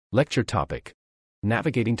Lecture topic: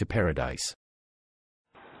 Navigating to Paradise.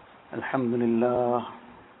 Alhamdulillah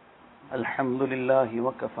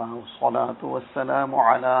wa kafa wa salatu wa salamu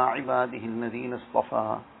ala ibadihi alladhina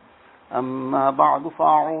istafa. Amma ba'du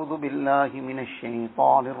fa'udhu billahi minash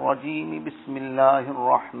shaitanir rajim. Bismillahir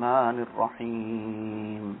rahmanir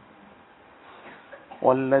rahim.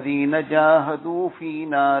 وَالَّذِينَ جَاهَدُوا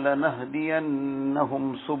فِينَا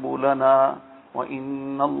لَنَهْدِيَنَّهُمْ سُبُلَنَا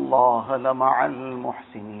وَإِنَّ اللَّهَ لَمَعَ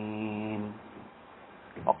الْمُحْسِنِينَ.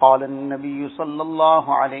 وقال النبي صلى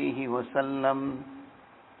الله عليه وسلم: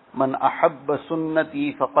 من أحب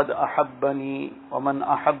سنتي فقد أحبني ومن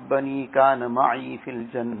أحبني كان معي في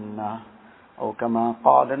الجنة، أو كما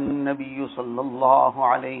قال النبي صلى الله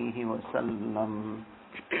عليه وسلم.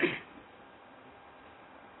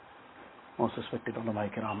 Most respected ulama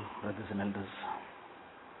kiram, brothers and elders,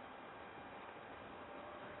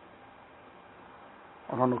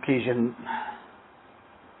 on one occasion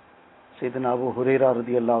Sayyidina Abu Huraira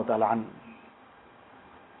radiyallahu ta'ala an,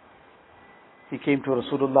 he came to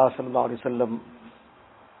Rasulullah sallallahu alaihi wasallam,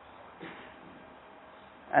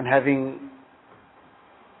 and having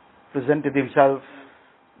presented himself,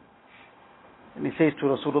 and he says to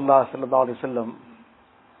Rasulullah sallallahu alaihi wasallam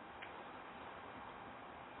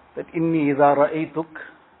that inni idha ra'aytuk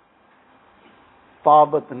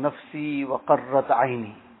tabat nafsi wa qarrat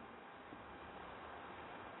aini.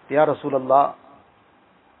 Ya Rasulullah,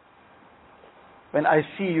 when I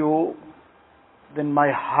see you, then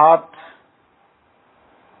my heart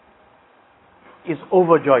is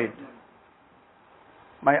overjoyed.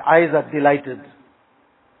 My eyes are delighted.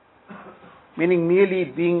 Meaning, merely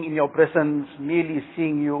being in your presence, merely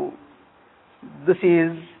seeing you, this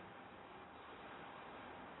is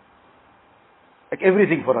like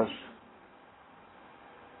everything for us.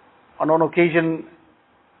 On one occasion,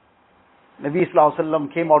 Nabi Sallallahu Alaihi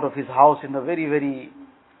Wasallam came out of his house in a very, very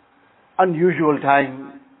unusual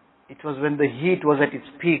time. It was when the heat was at its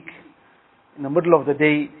peak, in the middle of the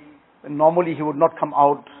day, when normally he would not come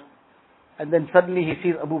out. And then suddenly he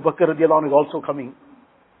sees Abu Bakr radiallahu anhu is also coming.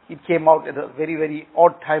 He came out at a very, very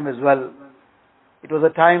odd time as well. It was a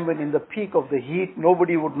time when in the peak of the heat,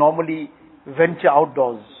 nobody would normally venture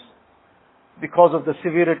outdoors because of the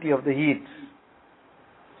severity of the heat.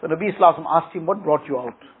 So Nabi Sallallahu Alaihi Wasallam asked him, what brought you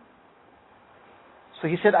out? So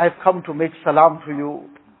he said, I've come to make salam to you.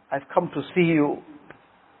 I've come to see you.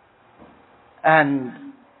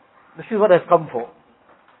 And this is what I've come for.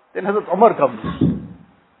 Then Hazrat Umar comes.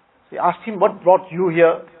 So he asked him, what brought you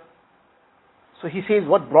here? So he says,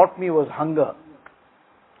 what brought me was hunger.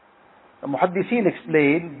 The Muhaddiseen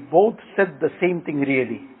explained, both said the same thing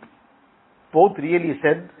really. Both really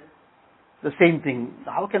said the same thing.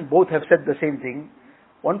 How can both have said the same thing?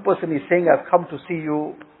 One person is saying, I've come to see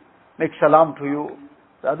you, make salam to you.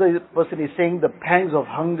 The other person is saying, the pangs of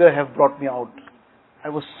hunger have brought me out. I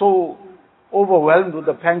was so overwhelmed with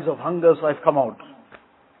the pangs of hunger, so I've come out.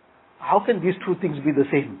 How can these two things be the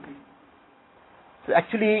same? So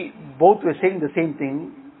actually, both were saying the same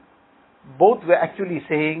thing. Both were actually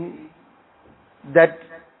saying that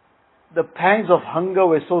the pangs of hunger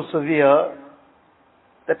were so severe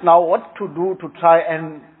that now what to do to try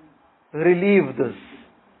and relieve this.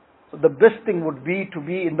 So the best thing would be to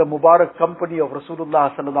be in the Mubarak company of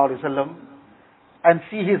Rasulullah sallallahu alaihi wasallam and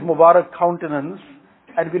see his Mubarak countenance,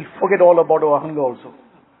 and we'll forget all about our hunger also.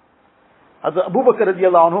 As Abu Bakr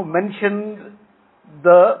radiallahu anhu mentioned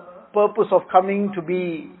the purpose of coming to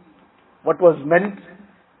be what was meant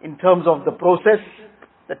in terms of the process,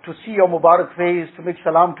 that to see your Mubarak face, to make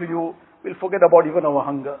salam to you, we'll forget about even our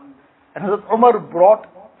hunger. And Hazrat Umar brought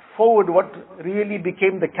forward what really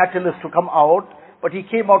became the catalyst to come out, but he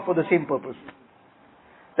came out for the same purpose.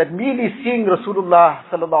 That merely seeing Rasulullah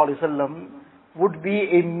sallallahu alaihi wasallam would be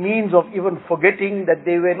a means of even forgetting that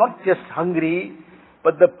they were not just hungry,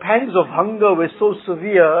 but the pangs of hunger were so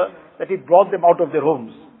severe that it brought them out of their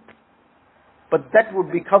homes. But that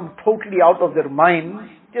would become totally out of their minds,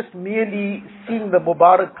 just merely seeing the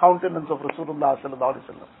Mubarak countenance of Rasulullah sallallahu alaihi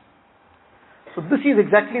wasallam. So this is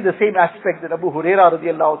exactly the same aspect that Abu Huraira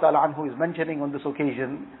radiallahu ta'ala anhu is mentioning on this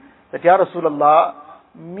occasion, that Ya Rasulullah,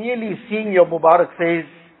 merely seeing your Mubarak face,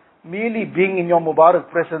 merely being in your Mubarak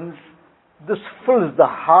presence, this fills the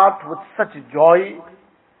heart with such joy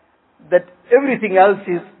that everything else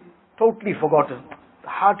is totally forgotten. The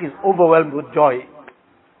heart is overwhelmed with joy.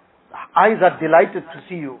 The eyes are delighted to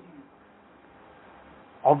see you.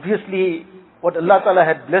 Obviously, what Allah Ta'ala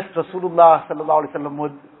had blessed Rasulullah sallallahu alaihi wasallam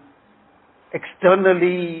with,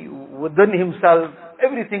 externally, within himself,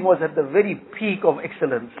 everything was at the very peak of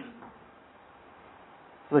excellence.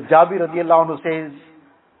 So Jabir radiallahu anhu says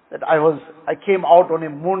that I came out on a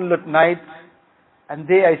moonlit night, And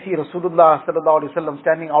there I see Rasulullah sallallahu alaihi wasallam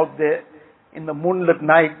standing out there in the moonlit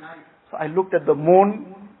night. So I looked at the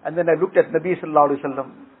moon, and then I looked at Nabi sallallahu alaihi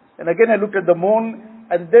wasallam. And again I looked at the moon,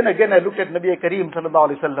 and then again I looked at Nabi Kareem sallallahu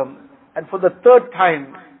alaihi wasallam. And for the third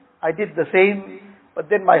time, I did the same, but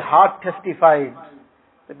then my heart testified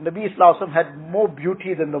that Nabi sallallahu alaihi wasallam had more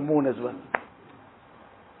beauty than the moon as well.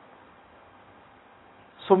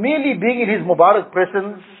 So merely being in his Mubarak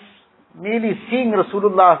presence, merely seeing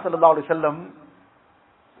Rasulullah sallallahu alaihi wasallam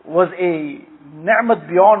was a ni'mat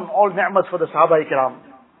beyond all ni'mats for the Sahaba Ikram.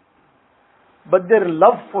 But their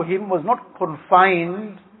love for him was not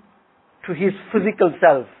confined to his physical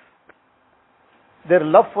self. Their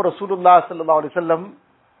love for Rasulullah sallallahu alaihi wasallam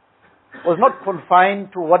was not confined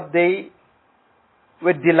to what they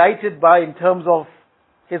were delighted by in terms of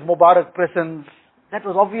his Mubarak presence. That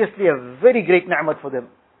was obviously a very great ni'mat for them.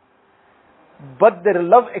 But their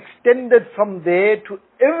love extended from there to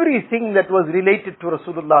everything that was related to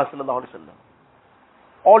Rasulullah sallallahu alaihi wasallam.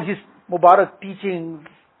 All his Mubarak teachings,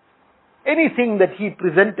 anything that he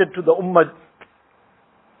presented to the ummah,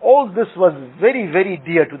 all this was very, very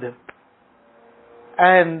dear to them.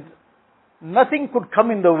 And nothing could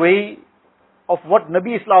come in the way of what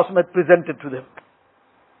Nabi sallallahu alaihi wasallam had presented to them.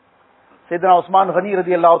 Sayyidina Usman Ghani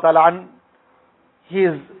radiallahu ta'ala an, he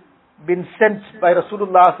is been sent by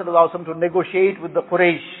Rasulullah sallallahu alaihi wasallam to negotiate with the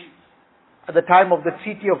Quraysh at the time of the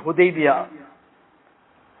Treaty of Hudaybiyah.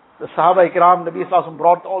 The Sahaba Ikram, Nabi sallallahu alaihi wasallam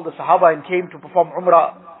brought all the Sahaba and came to perform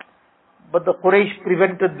Umrah, but the Quraysh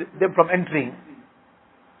prevented them from entering.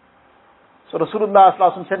 So Rasulullah sallallahu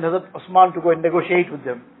alaihi wasallam sent Hazrat Usman to go and negotiate with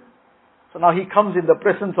them. So now he comes in the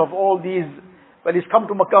presence of all these, well, he's come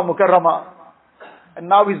to Makkah Mukarramah, and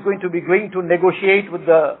now he's going to be going to negotiate with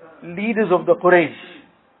the leaders of the Quraysh.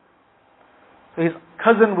 So his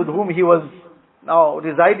cousin with whom he was now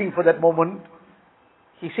residing for that moment,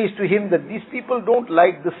 he says to him that these people don't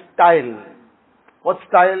like the style. What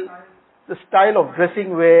style? The style of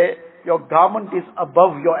dressing where your garment is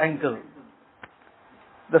above your ankle.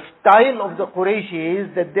 The style of the Quraysh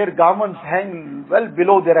is that their garments hang well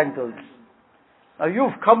below their ankles. Now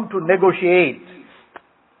you've come to negotiate.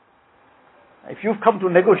 If you've come to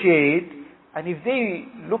negotiate, and if they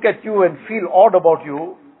look at you and feel odd about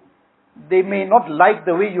you, they may not like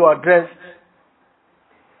the way you are dressed,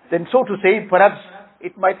 then so to say, perhaps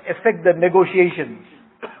it might affect the negotiations.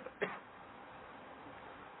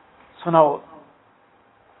 So now,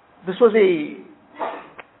 this was a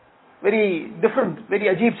very different,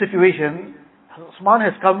 very ajib situation. Usman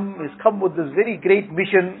has come with this very great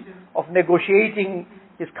mission of negotiating.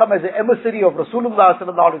 He's come as an emissary of Rasulullah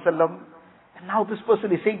sallallahu alaihi wasallam. And now this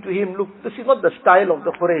person is saying to him, look, this is not the style of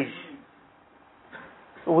the Quraysh.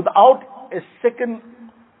 So without a second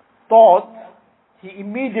thought, he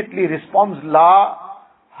immediately responds, La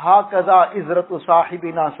hakaza izratu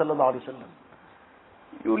sahibina sallallahu alaihi wasallam.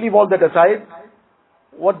 You leave all that aside.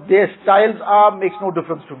 What their styles are makes no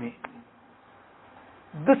difference to me.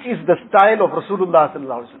 This is the style of Rasulullah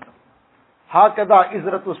sallallahu alaihi wasallam. Hakaza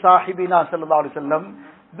izratu sahibina sallallahu alaihi wasallam.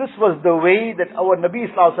 This was the way that our Nabi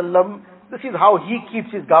sallallahu alaihi wasallam, this is how he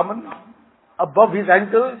keeps his garment above his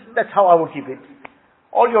ankles. That's how I would keep it.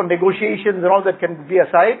 All your negotiations and all that can be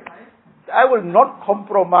aside. I will not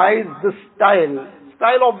compromise this style.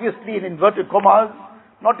 Style obviously in inverted commas,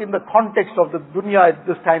 not in the context of the dunya at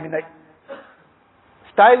this time in life.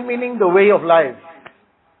 Style meaning the way of life.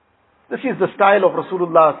 This is the style of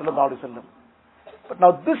Rasulullah sallallahu alaihi wasallam. But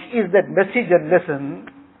now this is that message and lesson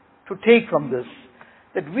to take from this.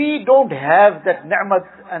 That we don't have that ni'mat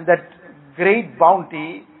and that great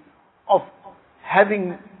bounty of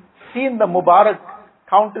having seen the Mubarak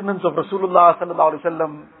countenance of Rasulullah sallallahu alaihi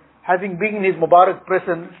wasallam, having been in his Mubarak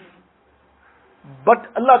presence. But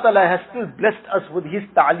Allah Ta'ala has still blessed us with his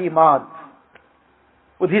ta'limat,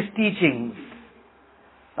 with his teachings.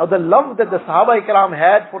 Now the love that the Sahaba Ikram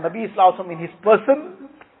had for Nabi Sallallahu Alaihi Wasallam in his person,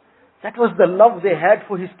 that was the love they had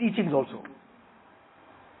for his teachings also.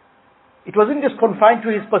 It wasn't just confined to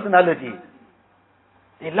his personality.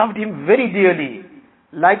 They loved him very dearly.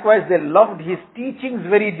 Likewise, they loved his teachings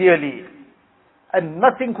very dearly. And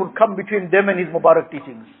nothing could come between them and his Mubarak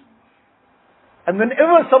teachings. And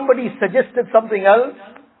whenever somebody suggested something else,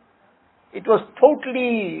 it was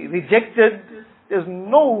totally rejected. There's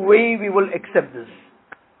no way we will accept this.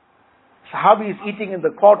 Sahabi is eating in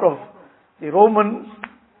the court of the Romans,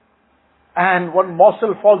 and one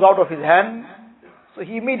morsel falls out of his hand. So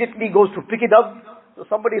he immediately goes to pick it up. So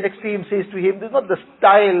somebody next to him says to him, this is not the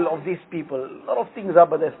style of these people. A lot of things are,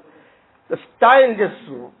 but the style just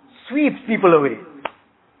sweeps people away.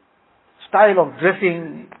 Style of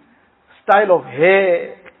dressing, style of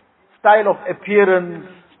hair, style of appearance,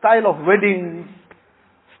 style of weddings.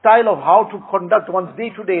 style of how to conduct one's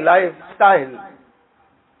day-to-day life style.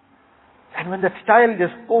 And when that style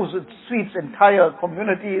just goes, it sweeps entire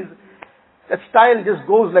communities. That style just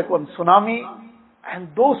goes like one tsunami. And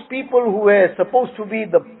those people who were supposed to be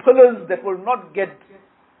the pillars that will not get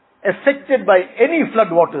affected by any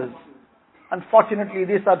flood waters, unfortunately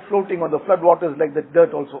they start floating on the flood waters like the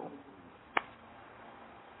dirt also.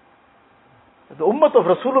 The ummah of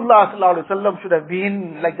Rasulullah sallallahu alaihi wasallam should have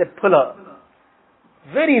been like that pillar.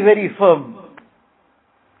 Very, very firm.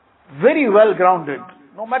 Very well grounded.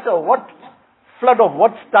 No matter what flood of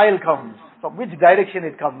what style comes, from which direction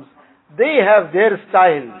it comes, they have their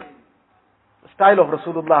style. The style of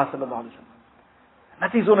Rasulullah sallallahu alaihi wasallam.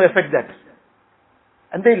 Nothing's going to affect that.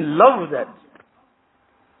 And they love that.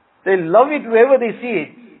 They love it wherever they see it.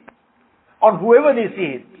 On whoever they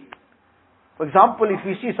see it. For example, if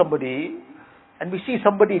we see somebody, and we see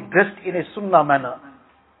somebody dressed in a sunnah manner,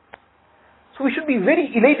 so we should be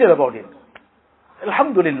very elated about it.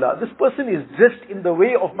 Alhamdulillah, this person is dressed in the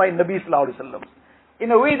way of my Nabi sallallahu alaihi wasallam,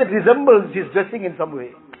 in a way that resembles his dressing in some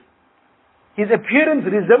way. His appearance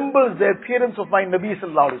resembles the appearance of my Nabi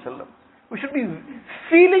sallallahu alaihi wasallam. We should be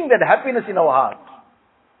feeling that happiness in our heart.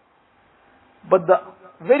 But the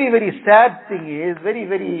very, very sad thing is, very,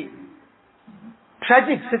 very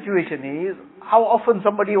tragic situation is, how often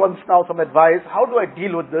somebody wants now some advice, how do I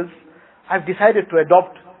deal with this? I've decided to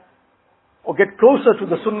adopt or get closer to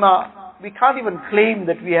the sunnah. We can't even claim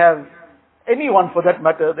that we have anyone for that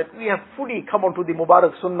matter, that we have fully come onto the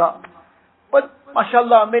Mubarak sunnah. But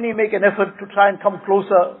mashallah, many make an effort to try and come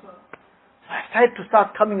closer. So I've tried to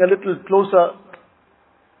start coming a little closer.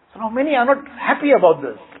 So now many are not happy about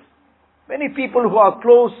this. Many people who are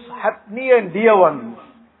close, near and dear ones,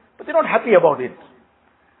 but they're not happy about it.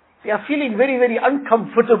 They are feeling very, very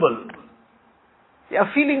uncomfortable. They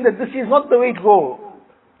are feeling that this is not the way to go.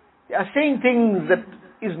 They are saying things that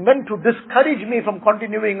is meant to discourage me from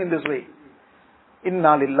continuing in this way. Inna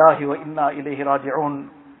lillahi wa inna ilayhi raji'un.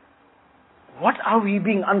 What are we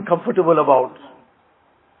being uncomfortable about?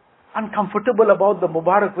 Uncomfortable about the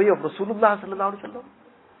Mubarak way of Rasulullah sallallahu alaihi wasallam?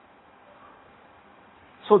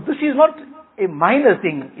 So this is not a minor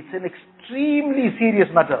thing. It's an extremely serious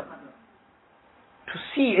matter. To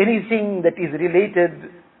see anything that is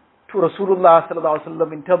related to Rasulullah sallallahu alaihi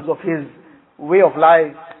wasallam in terms of his way of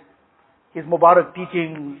life, his Mubarak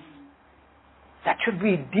teachings, that should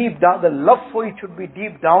be deep down. The love for it should be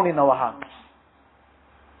deep down in our hearts.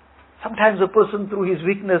 Sometimes a person through his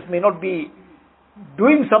weakness may not be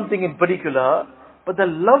doing something in particular, but the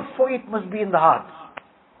love for it must be in the heart.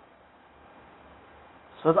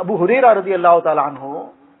 So Abu Hurairah radiallahu ta'ala anhu,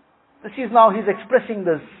 this is now he's expressing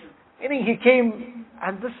this. Meaning he came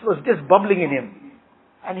and this was just bubbling in him.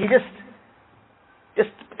 And he just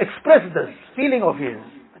expressed this feeling of his.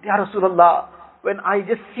 Ya Rasulullah, when I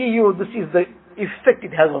just see you, this is the effect it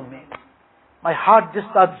has on me. My heart just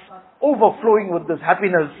starts overflowing with this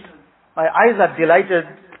happiness. My eyes are delighted.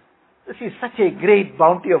 This is such a great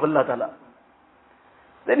bounty of Allah Ta'ala.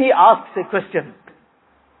 Then he asks a question.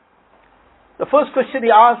 The first question he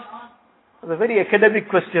asked was a very academic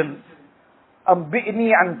question.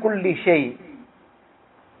 Ambi'ni an kulli shay.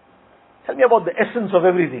 Tell me about the essence of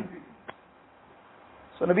everything.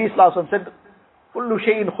 So Nabi Sallallahu Alaihi Wasallam said, Kullu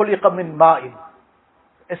shay'in khuliqa min ma'in.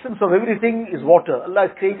 Essence of everything is water. Allah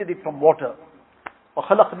has created it from water.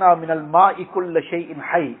 وَخَلَقْنَا مِنَ الْمَاءِ كُلَّ شَيْءٍ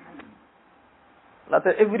حَيٍّ. Allah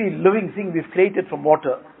said, every living thing we've created from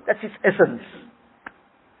water. That's its essence.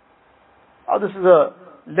 Now this is a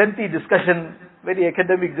lengthy discussion, very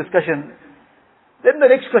academic discussion. Then the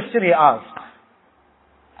next question he asked,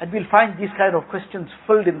 and we'll find these kind of questions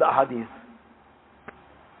filled in the ahadith.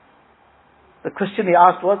 The question he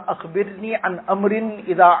asked was, أخبرني عن أمر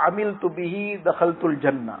إذا عملت به دخلت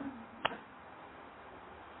الجنة.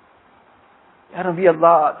 Ya Nabi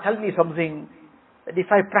Allah, tell me something that if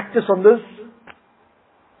I practice on this,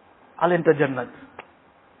 I'll enter Jannat.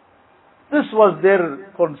 This was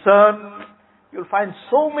their concern. You'll find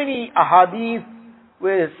so many ahadith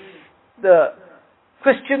where the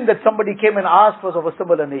question that somebody came and asked was of a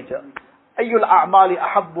similar nature. Ayyul a'mali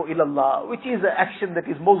ahabbu ilallah. Which is the action that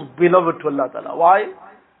is most beloved to Allah Ta'ala? Why?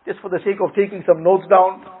 Just for the sake of taking some notes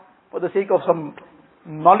down, for the sake of some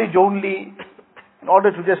knowledge only, in order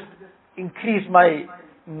to just increase my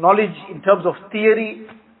knowledge in terms of theory.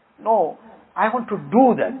 No, I want to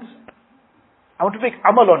do that. I want to make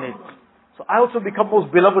amal on it. So I also become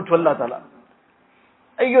most beloved to Allah Ta'ala.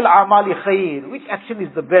 Ayyul a'mali khair. Which action is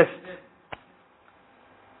the best?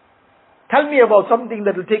 Tell me about something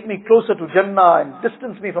that will take me closer to Jannah and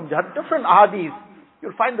distance me from Jannah. Different ahadith.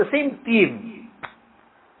 You'll find the same theme.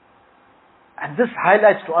 And this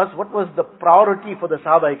highlights to us what was the priority for the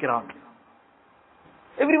Sahaba Ikram.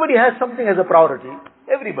 Everybody has something as a priority.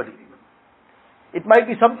 Everybody. It might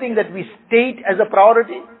be something that we state as a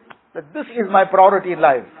priority, that this is my priority in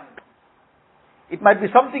life. It might be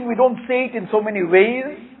something we don't say it in so many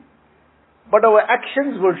ways, but our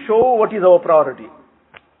actions will show what is our priority.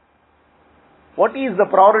 What is the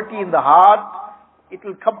priority in the heart, it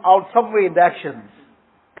will come out somewhere in the actions.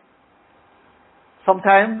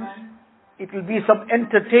 Sometimes it will be some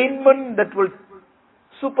entertainment that will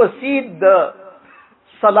supersede the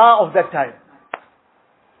salah of that time.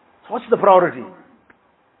 So what's the priority?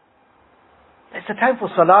 It's a time for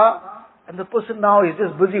salah, and the person now is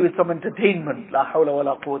just busy with some entertainment. La hawla wa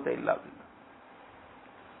la quwwata illa billah.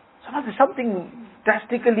 So now there's something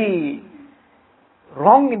drastically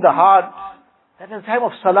wrong in the heart, that at the time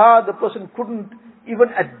of salah, the person couldn't even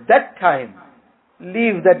at that time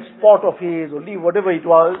leave that spot of his, or leave whatever it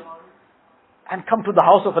was, and come to the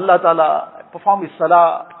house of Allah Ta'ala, and perform his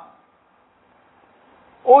salah.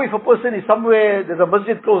 Or if a person is somewhere, there's a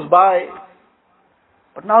masjid close by,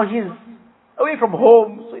 but now he's away from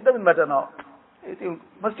home, so it doesn't matter now.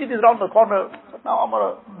 Masjid is around the corner, but now I'm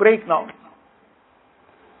on a break now.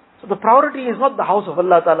 So the priority is not the house of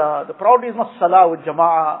Allah Ta'ala, the priority is not salah with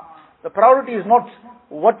jama'ah, the priority is not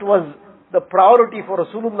what was the priority for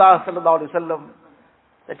Rasulullah Sallallahu Alaihi Wasallam,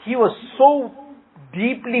 that he was so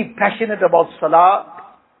deeply passionate about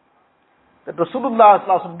salah, that Rasulullah Sallallahu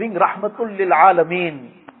Alaihi Wasallam being rahmatul lil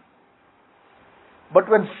alameen. But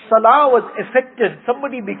when salah was affected,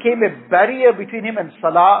 somebody became a barrier between him and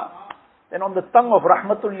salah, then on the tongue of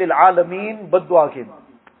rahmatul lil alameen, baddu'a came.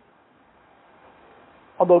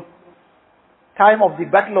 On the time of the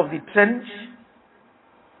battle of the trench,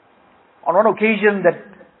 on one occasion that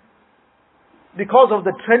because of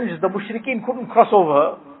the trench, the mushrikeen couldn't cross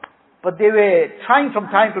over, but they were trying from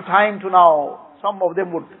time to time to now, some of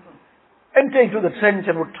them would enter into the trench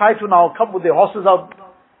and would try to now come with their horses out,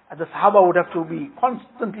 and the Sahaba would have to be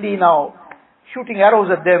constantly now shooting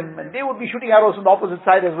arrows at them, and they would be shooting arrows on the opposite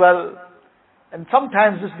side as well. And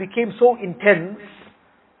sometimes this became so intense.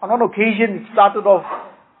 On one occasion it started off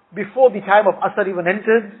before the time of Asr even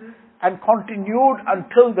entered, and continued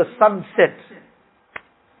until the sun set.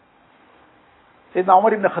 Sayyidina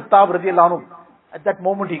Umar ibn Khattab radiallahu anhu, at that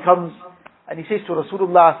moment he comes and he says to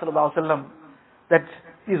Rasulullah sallallahu alaihi wasallam that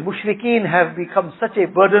these mushrikeen have become such a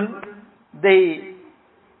burden, they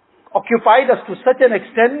occupied us to such an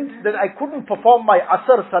extent that I couldn't perform my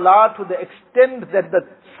Asr Salah to the extent that the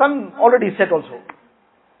sun already set also.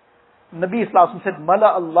 Nabi Sallallahu Alaihi Wasallam said,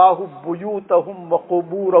 Mala Allahu buyutahum wa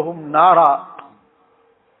quburahum nara.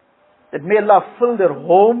 That may Allah fill their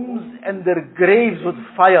homes and their graves with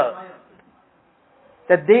fire.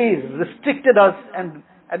 That they restricted us and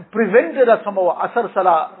prevented us from our Asr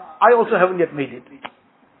Salah. I also haven't yet made it.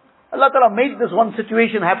 Allah Ta'ala made this one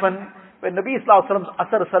situation happen when Nabi Sallallahu Alaihi Wasallam's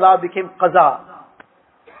Asr Salah became qaza.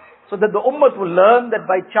 So that the ummah will learn that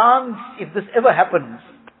by chance, if this ever happens,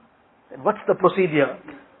 then what's the procedure?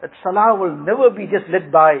 That salah will never be just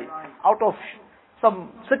led by out of some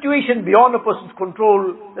situation beyond a person's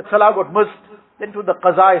control, that salah got missed, then to the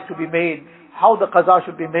qaza is to be made, how the qaza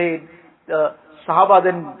should be made. The Sahaba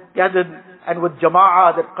then gathered, and with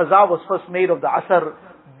jama'ah, that qaza was first made of the Asr,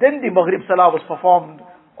 then the Maghrib salah was performed.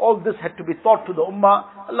 All this had to be taught to the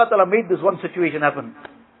ummah. Allah Ta'ala made this one situation happen.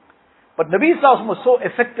 But Nabi Sallallahu Alaihi Wasallam was so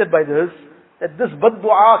affected by this, that this bad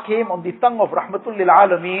dua came on the tongue of Rahmatul Lil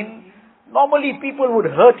Alameen. Normally people would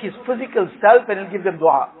hurt his physical self and he'll give them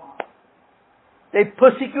dua. They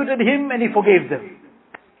persecuted him and he forgave them.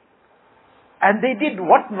 And they did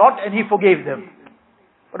what not and he forgave them.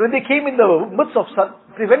 But when they came in the midst of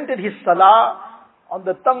prevented his salah, on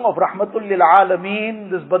the tongue of Rahmatul Lil Alameen,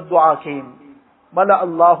 this bad dua came. Mala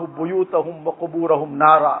Allahu buyutahum wa quburahum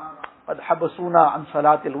nara. Qad habasuna an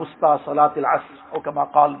salatil wusta salatil asr. Or kama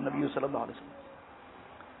qala Nabi Sallallahu Alaihi Wasallam.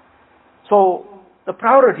 So, the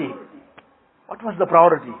priority. What was the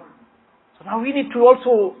priority? So now we need to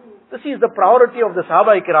also, this is the priority of the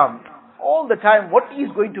Sahaba Ikram. All the time, what is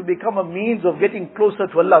going to become a means of getting closer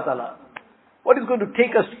to Allah Ta'ala? What is going to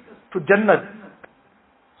take us to Jannah?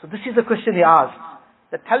 So this is the question he asked.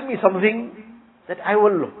 That tell me something that I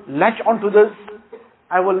will latch onto this,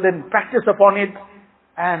 I will then practice upon it,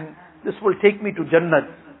 and this will take me to Jannah.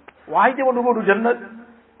 Why they want to go to Jannah?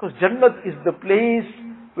 Because Jannah is the place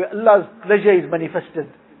where Allah's pleasure is manifested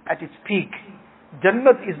at its peak.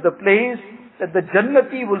 Jannat is the place that the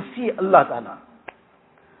Jannati will see Allah Ta'ala.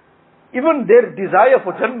 Even their desire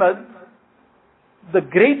for Jannat, the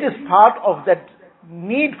greatest part of that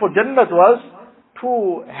need for Jannat was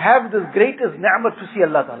to have this greatest ni'mat to see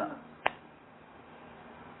Allah Ta'ala.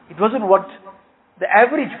 It wasn't what the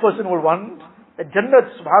average person would want. The Jannah,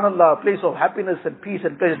 subhanallah, a place of happiness and peace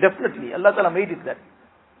and pleasure. Definitely, Allah Ta'ala made it that.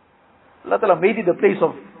 Allah Ta'ala made it a place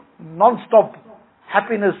of non-stop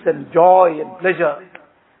happiness and joy and pleasure.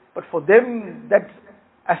 But for them, that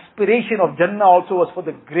aspiration of Jannah also was for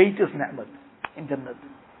the greatest ni'mat in Jannah.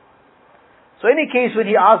 So in any case, when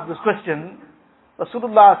he asked this question,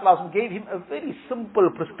 Rasulullah sallallahu alaihi wasallam gave him a very simple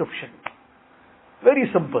prescription. Very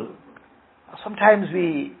simple. Sometimes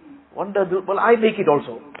we wonder, will I make it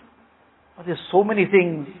also? But there's so many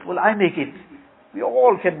things, will I make it? We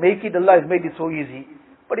all can make it, Allah has made it so easy.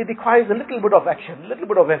 But it requires a little bit of action, a little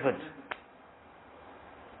bit of effort.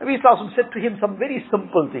 Nabi sallallahu alaihi wasallam said to him some very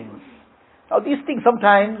simple things. Now these things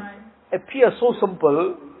sometimes appear so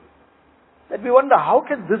simple that we wonder, how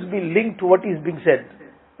can this be linked to what is being said?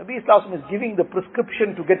 Nabi sallallahu alaihi wasallam is giving the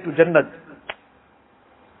prescription to get to Jannah.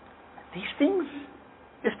 These things,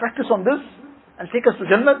 just practice on this and take us to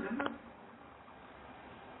Jannah.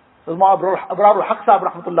 So Abrar al-Haq Sahib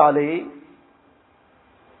rahmatullah alayhi,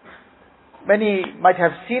 many might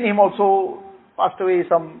have seen him also, passed away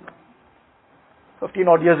some 15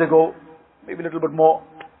 odd years ago, maybe a little bit more.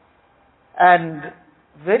 And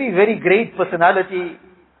very, very great personality,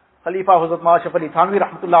 Khalifa Hazrat Mashaf Ali Thanvi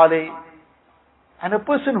rahmatullah alayhi, and a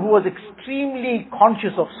person who was extremely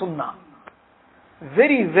conscious of Sunnah,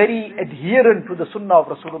 very, very adherent to the Sunnah of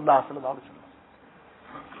Rasulullah sallallahu alaihi wasallam.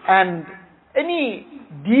 And any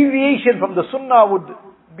deviation from the Sunnah would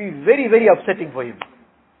be very, very upsetting for him.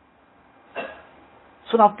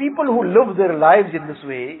 So now people who live their lives in this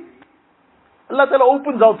way, Allah Ta'ala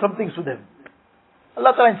opens out some things to them.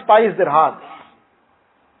 Allah Ta'ala inspires their hearts.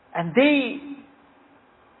 And they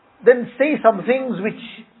then say some things which,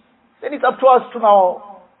 then it's up to us to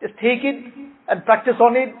now just take it and practice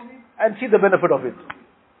on it and see the benefit of it.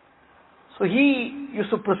 So he used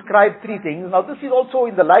to prescribe 3 things. Now this is also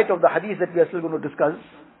in the light of the hadith that we are still going to discuss.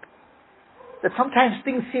 That sometimes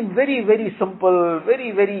things seem very, very simple,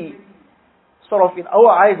 very, very sort of in our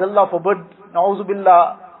eyes, Allah forbid, na'uzu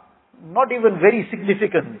billah, not even very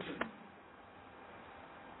significant.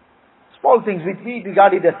 Small things which we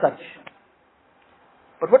regard it as such.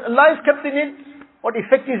 But what Allah has kept in it, what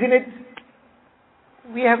effect is in it,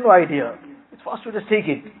 we have no idea. It's for us to just take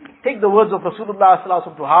it. Take the words of Rasulullah sallallahu alaihi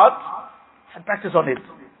wasallam to heart and practice on it.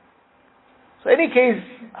 So in any case,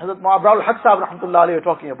 Hazrat Abrar al-Haq Sahib rahmatullah alayhi were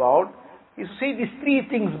talking about, he used to say these 3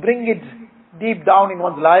 things, bring it deep down in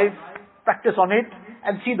one's life, practice on it,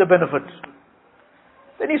 and see the benefit.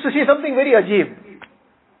 Then he used to say something very ajib.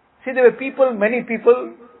 See, there were people, many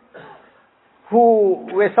people, who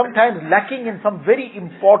were sometimes lacking in some very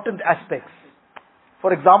important aspects.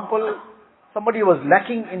 For example, somebody was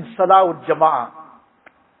lacking in Salah with Jama'ah.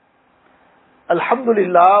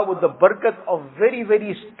 Alhamdulillah, with the barakat of very,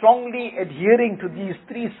 very strongly adhering to these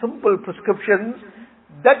 3 simple prescriptions,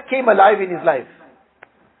 that came alive in his life.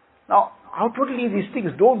 Now, how totally these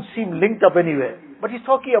things don't seem linked up anywhere. But he's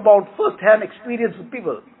talking about first-hand experience with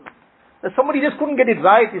people. That somebody just couldn't get it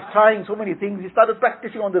right, he's trying so many things, he started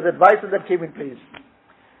practicing on this advice and that came in place.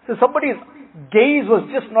 So somebody's gaze was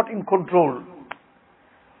just not in control.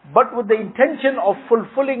 But with the intention of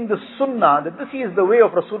fulfilling the sunnah, that this is the way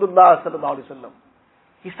of Rasulullah sallallahu alaihi wasallam,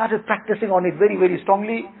 he started practicing on it very, very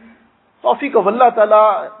strongly. Tawfiq of Allah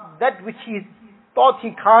Ta'ala, that which he thought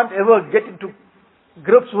he can't ever get into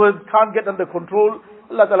grips with, can't get under control,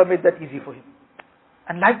 Allah Ta'ala made that easy for him.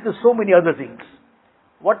 And like there's so many other things.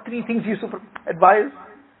 What 3 things he used to advise?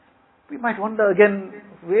 We might wonder again,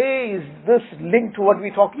 where is this linked to what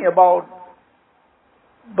we're talking about?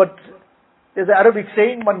 But there's an Arabic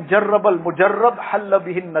saying, Man jarrab al-mujarrab halla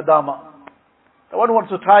bihin nadama. The one who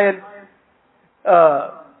wants to try and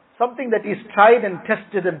something that is tried and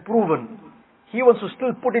tested and proven, he wants to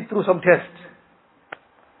still put it through some test.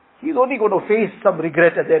 He's only going to face some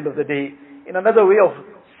regret at the end of the day. In another way of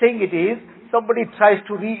saying it is, somebody tries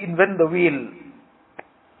to reinvent the wheel.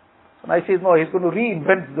 So now he says, no, he's going to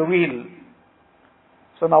reinvent the wheel.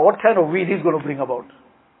 So now what kind of wheel he's going to bring about?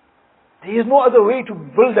 There is no other way to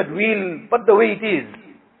build that wheel but the way it is.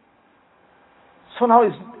 So now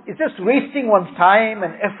it's just wasting one's time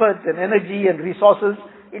and effort and energy and resources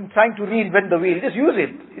in trying to reinvent the wheel. Just use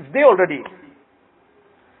it. It's there already.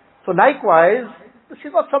 So likewise, this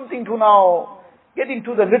is not something to now get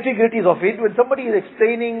into the nitty-gritties of it. When somebody is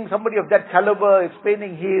explaining, somebody of that caliber,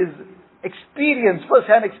 explaining his experience,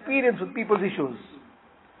 first-hand experience with people's issues,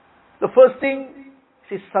 the first thing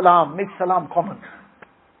is salam, make salam common.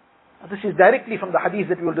 Now, this is directly from the hadith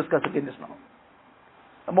that we will discuss again just now.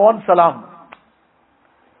 Number 1, salam.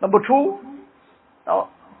 Number 2, now,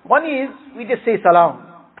 one is, we just say salam.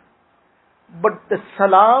 But the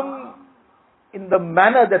salam in the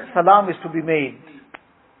manner that salam is to be made.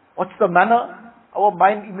 What's the manner? Our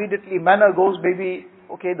mind immediately, manner goes maybe,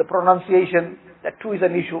 okay, the pronunciation, that too is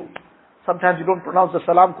an issue. Sometimes we don't pronounce the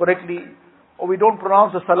salam correctly, or we don't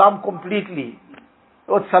pronounce the salam completely.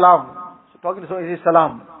 What's salam? So talking to someone, he says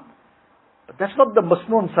salam. But that's not the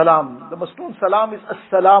masnoon salam. The masnoon salam is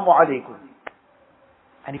assalamu alaikum.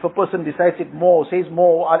 And if a person decides it more, says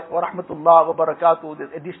more, wa rahmatullah wa barakatuh,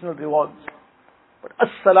 there's additional rewards. But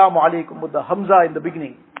assalamu alaikum with the hamza in the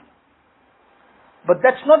beginning. But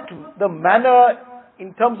that's not the manner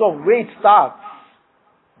in terms of where it starts.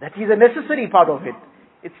 That is a necessary part of it.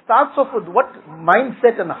 It starts off with what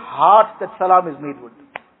mindset and heart that salam is made with.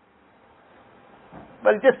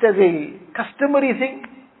 Well, just as a customary thing,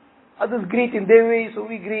 others greet in their way, so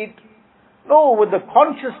we greet. No, with the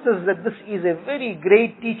consciousness that this is a very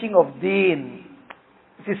great teaching of deen.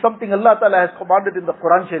 This is something Allah Ta'ala has commanded in the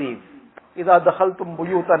Quran Sharif. إِذَا دَخَلْتُمْ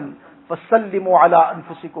بُيُوتًا فَسَلِّمُوا عَلَىٰ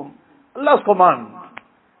أَنفُسِكُمْ. Allah's command.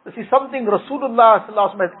 This is something Rasulullah Sallallahu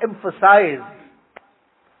Alaihi Wasallam has emphasized.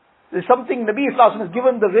 This is something Nabi Sallallahu Alaihi Wasallam has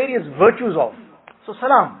given the various virtues of. So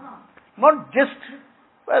salam. Not just,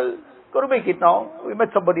 well, got to make it now. We met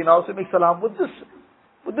somebody now, so make salam. With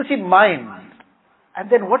this in mind. And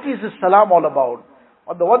then what is this salam all about?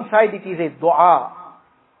 On the one side it is a dua.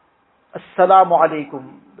 Assalamu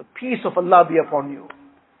alaikum. The peace of Allah be upon you.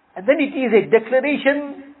 And then it is a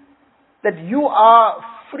declaration that you are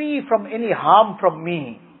free from any harm from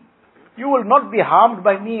me. You will not be harmed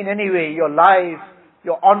by me in any way. Your life,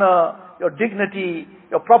 your honor, your dignity,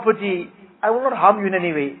 your property. I will not harm you in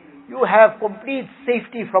any way. You have complete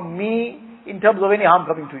safety from me in terms of any harm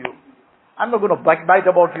coming to you. I'm not going to backbite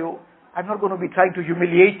about you. I'm not going to be trying to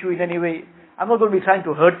humiliate you in any way. I'm not going to be trying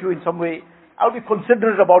to hurt you in some way. I'll be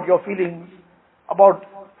considerate about your feelings, about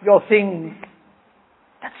your things.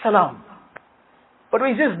 That's salam. But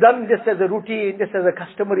it's just done just as a routine, just as a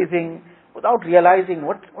customary thing, without realizing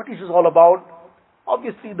what is this all about.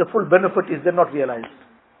 Obviously the full benefit is then not realized.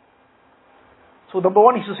 So number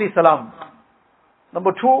one is to say salam.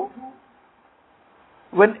 Number two,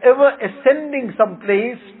 whenever ascending some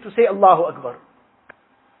place, to say Allahu Akbar.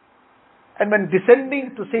 And when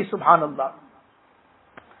descending, to say Subhanallah.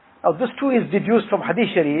 Now this too is deduced from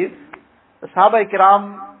Hadith Sharif. The Sahaba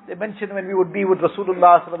Kiram, they mentioned when we would be with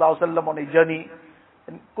Rasulullah Sallallahu Alaihi Wasallam on a journey,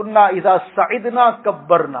 and kunna iza sa'idna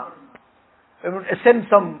kabbarna. When we would ascend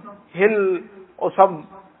some hill or some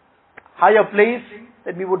higher place,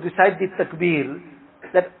 then we would recite the takbir,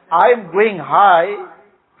 that I am going high,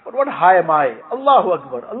 but what high am I? Allahu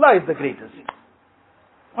Akbar. Allah is the greatest.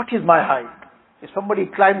 What is my high? If somebody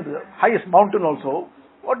climbed the highest mountain also,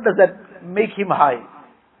 what does that make him high?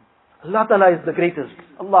 Allah Ta'ala is the greatest.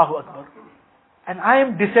 Allahu Akbar. And I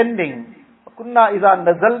am descending. Kunna iza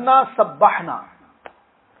nazalna sabbahna.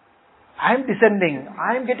 I am descending.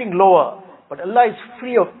 I am getting lower. But Allah is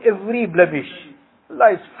free of every blemish.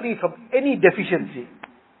 Allah is free from any deficiency.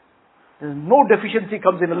 There's no deficiency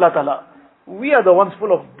comes in Allah Ta'ala. We are the ones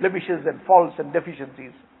full of blemishes and faults and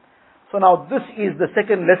deficiencies. So now this is the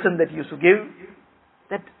second lesson that he used to give.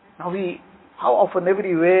 That now how often,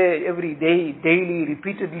 everywhere, every day, daily,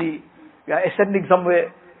 repeatedly, we are ascending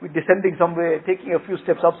somewhere, we're descending somewhere, taking a few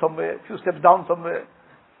steps up somewhere, a few steps down somewhere.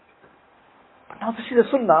 But now this is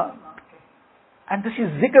a sunnah, and this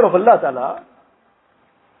is zikr of Allah Ta'ala,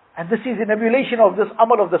 and this is an emulation of this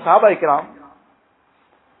amal of the Sahaba Ikram.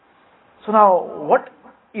 So now, what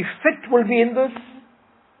effect will be in this?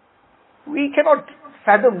 We cannot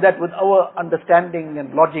fathom that with our understanding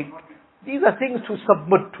and logic. These are things to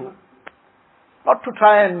submit to. Not to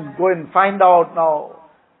try and go and find out now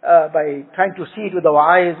by trying to see it with our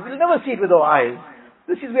eyes. We'll never see it with our eyes.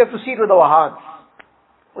 We have to see it with our hearts.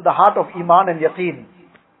 With the heart of Iman and Yaqeen.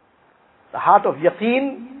 The heart of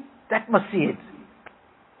Yaqeen, that must see it.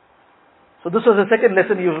 So this was the second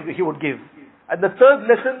lesson he would give. And the third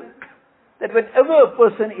lesson, that whenever a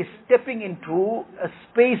person is stepping into a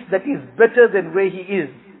space that is better than where he is.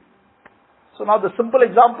 So now the simple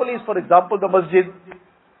example is, for example, the masjid.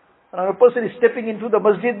 When a person is stepping into the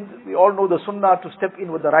masjid, we all know the sunnah to step in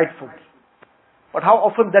with the right foot. But how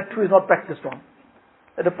often that too is not practiced on?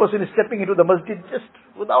 That a person is stepping into the masjid just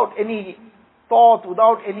without any thought,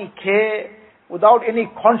 without any care, without any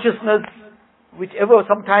consciousness, whichever,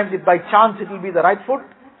 sometimes by chance it will be the right foot,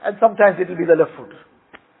 and sometimes it will be the left foot.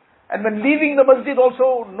 And when leaving the masjid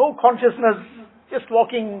also, no consciousness, just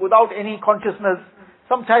walking without any consciousness.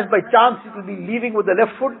 Sometimes by chance it will be leaving with the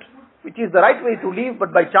left foot, which is the right way to leave,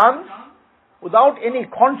 but by chance, without any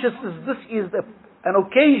consciousness, this is an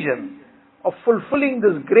occasion of fulfilling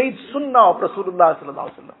this great sunnah of Rasulullah Sallallahu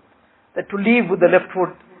Alaihi Wasallam. That to leave with the left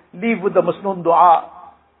foot, leave with the masnoon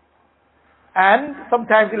dua. And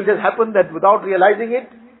sometimes it will just happen that without realizing it,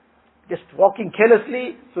 just walking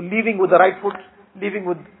carelessly, so leaving with the right foot, leaving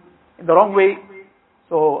with in the wrong way,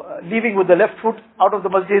 so leaving with the left foot out of the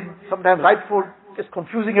masjid, sometimes right foot, just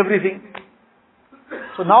confusing everything.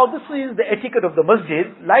 So now this is the etiquette of the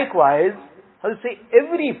masjid. Likewise, I will say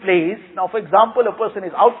every place, now for example, a person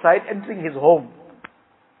is outside entering his home.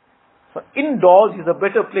 So indoors is a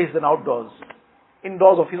better place than outdoors.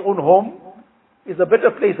 Indoors of his own home is a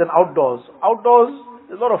better place than outdoors. Outdoors,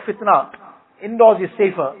 there's a lot of fitna. Indoors is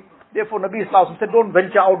safer. Therefore, Nabi Sallallahu Alaihi Wasallam said, don't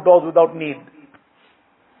venture outdoors without need.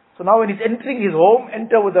 So now when he's entering his home,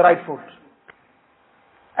 enter with the right foot.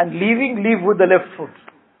 And leaving, leave with the left foot.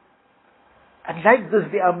 And like this,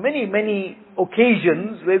 there are many, many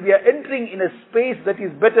occasions where we are entering in a space that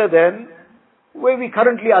is better than where we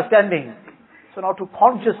currently are standing. So now to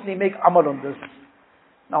consciously make amal on this.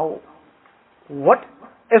 Now, what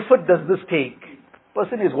effort does this take?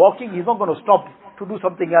 Person is walking, he's not going to stop to do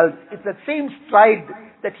something else. It's that same stride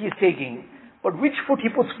that he's taking. But which foot he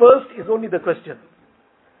puts first is only the question.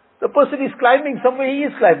 The person is climbing somewhere, he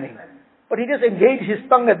is climbing. But he just engaged his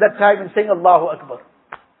tongue at that time in saying Allahu Akbar.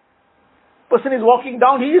 Person is walking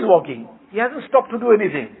down, he is walking. He hasn't stopped to do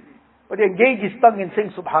anything. But he engaged his tongue in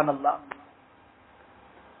saying Subhanallah.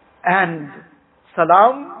 And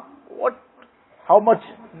salam, how much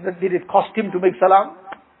did it cost him to make salam?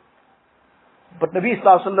 But Nabi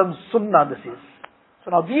Sallallahu Alaihi Wasallam's sunnah this is.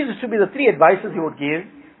 So now these used to be the three advices he would give.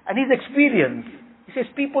 And his experience, he says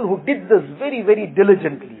people who did this very, very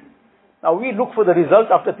diligently. Now we look for the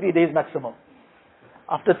result after 3 days maximum.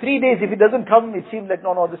 After 3 days, if it doesn't come, it seems like,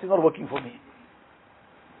 no, this is not working for me.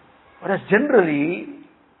 Whereas generally,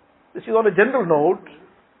 this is on a general note,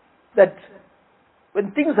 that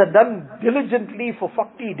when things are done diligently for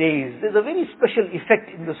 40 days, there's a very special effect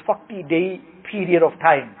in this 40-day period of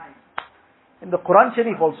time. In the Quran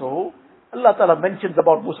Sharif also, Allah Ta'ala mentions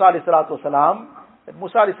about Musa alayhi salatu wasalam, that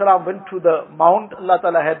Musa alayhi salam went to the mount, Allah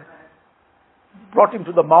Ta'ala had brought him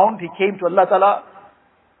to the mount, he came to Allah Ta'ala,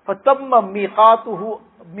 فَتَمَّ مِيقَاتُ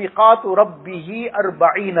رَبِّهِ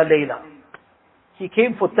 40 لَيْلًا. He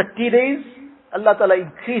came for 30 days, Allah Ta'ala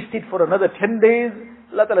increased it for another 10 days.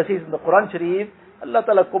 Allah Ta'ala says in the Quran Sharif, Allah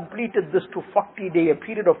Ta'ala completed this to 40 days, a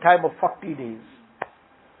period of time of 40 days.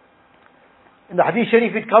 In the Hadith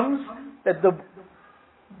Sharif it comes that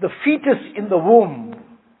the fetus in the womb,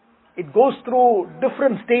 it goes through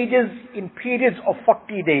different stages in periods of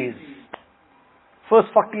 40 days. First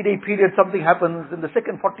 40-day period something happens, in the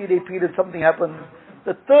second 40-day period something happens,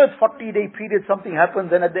 the third 40-day period something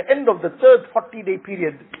happens, and at the end of the third 40-day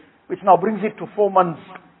period, which now brings it to 4 months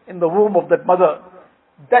in the womb of that mother,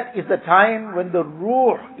 that is the time when the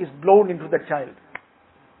ruh is blown into that child.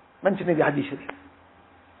 Mentioned in the Hadith Sharif.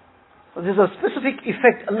 So there's a specific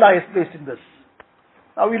effect Allah has placed in this.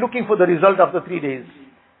 Now we're looking for the result after 3 days.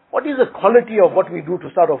 What is the quality of what we do to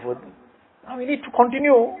start off with? Now we need to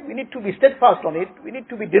continue, we need to be steadfast on it, we need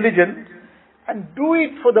to be diligent and do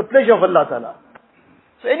it for the pleasure of Allah Ta'ala.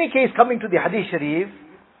 So any case coming to the Hadith Sharif,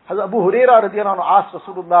 Hazrat Abu Hurairah radiallahu anhu asked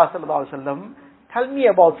Rasulullah sallallahu alaihi wasallam, tell me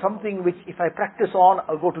about something which if I practice on,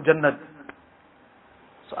 I'll go to Jannah.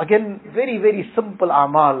 So again, very, very simple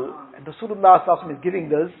amal. And Rasulullah sallallahu alaihi wasallam is giving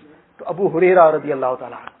this to Abu Hurairah radiallahu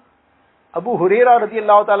ta'ala. Abu Hurairah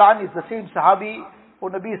radiallahu ta'ala is the same Sahabi who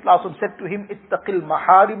Nabi Sallallahu Alaihi Wasallam said to him, Ittaqil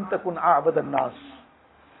maharim takun a'bad nas.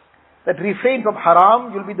 That refrain from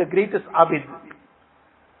haram, you'll be the greatest abid.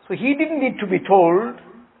 So he didn't need to be told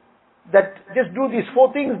that just do these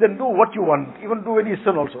 4 things, then do what you want, even do any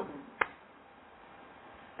sin also.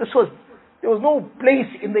 There was no place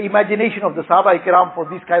in the imagination of the Sahaba Ikram for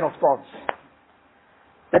these kind of thoughts.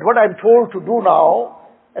 That what I'm told to do now,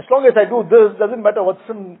 as long as I do this, doesn't matter what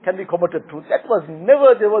sin can be committed to. That was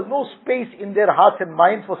never, there was no space in their hearts and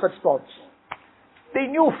minds for such thoughts. They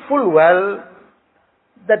knew full well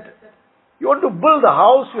that you want to build a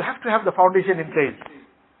house, you have to have the foundation in place.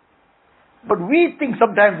 But we think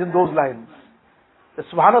sometimes in those lines. That,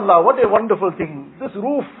 subhanallah, what a wonderful thing. This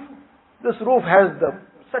roof has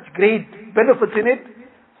such great benefits in it.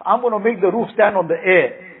 I'm going to make the roof stand on the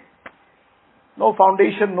air. No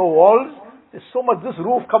foundation, no walls. There's so much, this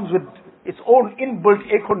roof comes with its own inbuilt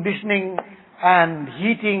air conditioning and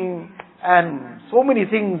heating and so many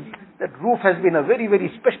things. That roof has been a very,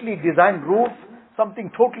 very specially designed roof,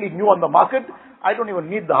 something totally new on the market. I don't even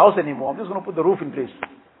need the house anymore. I'm just going to put the roof in place.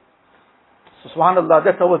 So subhanallah,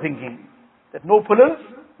 that's our thinking. That no pillars,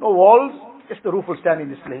 no walls, just the roof will stand in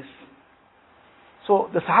this place. So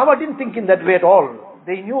the Sahaba didn't think in that way at all.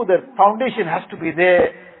 They knew that foundation has to be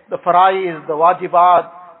there, the faraiz, the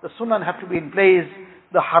wajibat, the sunnah have to be in place,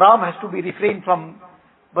 the haram has to be refrained from.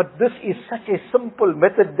 But this is such a simple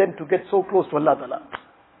method then to get so close to Allah Ta'ala.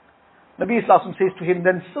 Nabi Islam says to him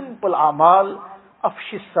then, simple amal,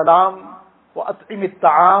 afshi salam, wa at'im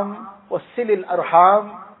al-ta'am, wa sil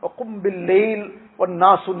al-arham, wa qum bil-layl, wa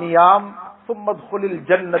nasu niyam, thumma adkhul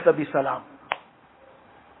al-jannata bi salam.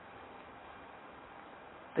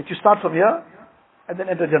 That you start from here, and then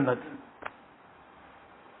enter Jannat.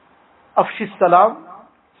 Afshi salam,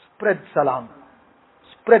 spread salam.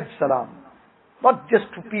 Spread salam. Not just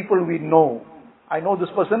to people we know. I know this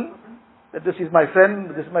person, that this is my friend,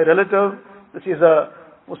 this is my relative, this is a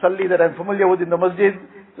musalli that I'm familiar with in the masjid.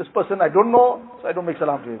 This person I don't know, so I don't make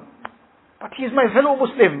salam to him. But he is my fellow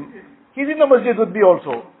Muslim. He's in the masjid with me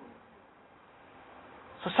also.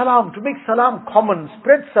 So salam, to make salam common,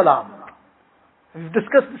 spread salam. We've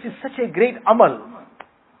discussed this is such a great amal.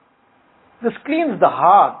 This cleans the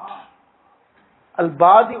heart.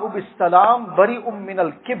 Al-badi'u bis-salam bari'um min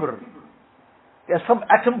al-kibr. There are some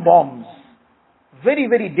atom bombs, very,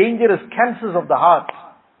 very dangerous cancers of the heart.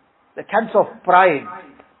 The cancer of pride.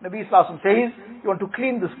 Nabi Islam says, you want to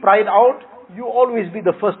clean this pride out, you always be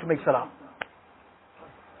the first to make salam.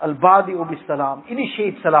 Al-badi'u bis-salam.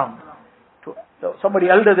 Initiate salam. To somebody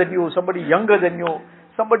elder than you, somebody younger than you,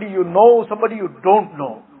 somebody you know, somebody you don't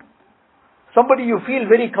know. Somebody you feel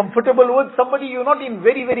very comfortable with, somebody you're not in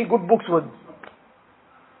very, very good books with.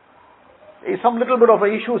 There is some little bit of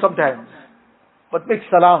an issue sometimes. But make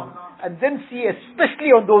salam. And then see,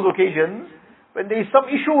 especially on those occasions, when there is some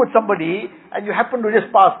issue with somebody, and you happen to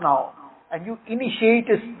just pass now, and you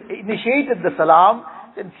initiated the salam,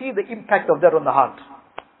 then see the impact of that on the heart.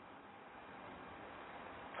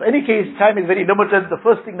 So in any case, time is very limited. The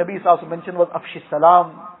first thing Nabi Sallallahu mentioned was afshi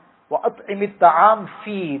salam, wa at'imit ta'am,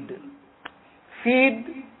 feed.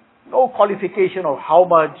 Feed, no qualification of how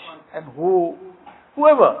much and who,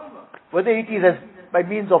 whoever, whether it is by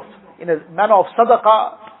means of, in a manner of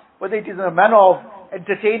sadaqah, whether it is in a manner of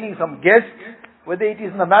entertaining some guests, whether it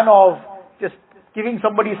is in a manner of just giving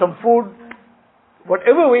somebody some food,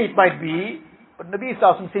 whatever way it might be, but Nabi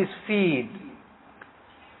Sallallahu says feed.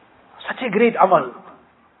 Such a great amal.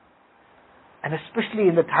 And especially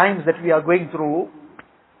in the times that we are going through,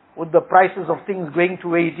 with the prices of things going to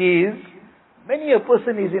where it is, many a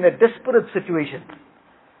person is in a desperate situation.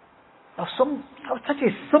 Now such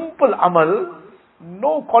a simple amal,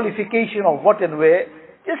 no qualification of what and where,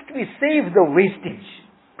 just we save the wastage.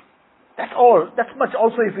 That's all. That's much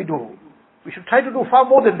also if we do. We should try to do far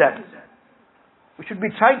more than that. We should be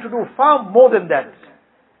trying to do far more than that.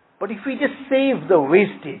 But if we just save the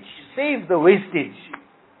wastage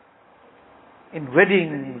in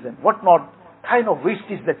weddings and whatnot, kind of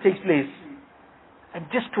wastage that takes place, and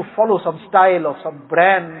just to follow some style or some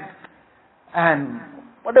brand and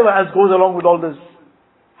whatever else goes along with all this,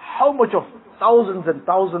 how much of thousands and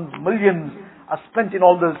thousands, millions are spent in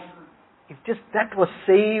all this. If just that was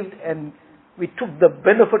saved and we took the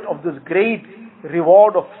benefit of this great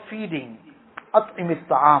reward of feeding, at'imit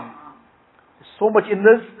ta'am. There's so much in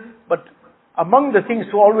this, but among the things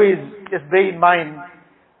to always just bear in mind,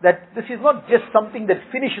 that this is not just something that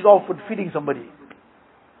finishes off with feeding somebody.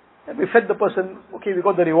 And we fed the person, okay, we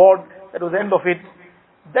got the reward, that was the end of it.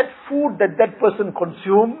 That food that person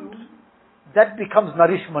consumed, that becomes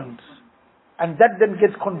nourishment. And that then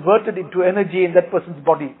gets converted into energy in that person's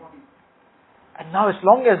body. And now as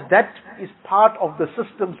long as that is part of the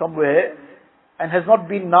system somewhere, and has not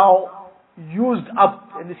been now used up,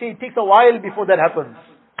 and they say it takes a while before that happens,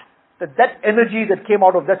 that energy that came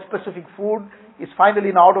out of that specific food is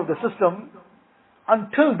finally now out of the system.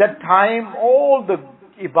 Until that time, all the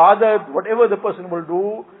ibadat, whatever the person will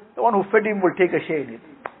do, the one who fed him will take a share in it.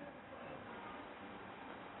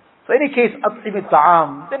 So in any case, at'imit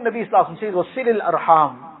ta'am. Then Nabi Sallallahu says, wasil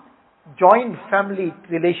al-arham. Join family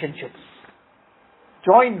relationships.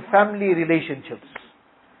 Join family relationships.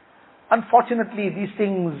 Unfortunately, these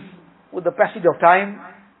things, with the passage of time,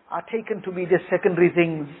 are taken to be just secondary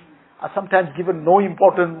things, are sometimes given no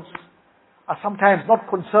importance, are sometimes not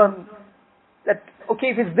concerned that, okay,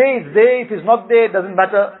 if it's there, it's there, if it's not there, it doesn't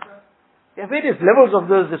matter. There are various levels of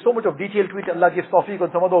this. There's so much of detail to it. Allah gives tawfiq on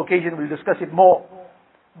some other occasion. We'll discuss it more.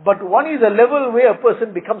 But one is a level where a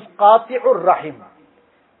person becomes qati'ur rahim,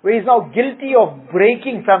 where he is now guilty of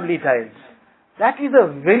breaking family ties. That is a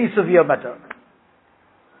very severe matter.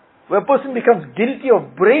 Where a person becomes guilty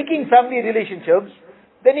of breaking family relationships,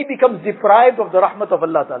 then he becomes deprived of the rahmat of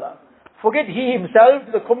Allah Ta'ala. Forget he himself,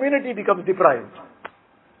 the community becomes deprived.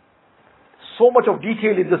 So much of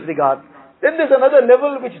detail in this regard. Then there's another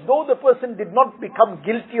level which, though the person did not become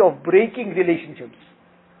guilty of breaking relationships,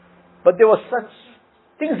 but there were such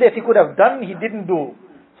things that he could have done, he didn't do.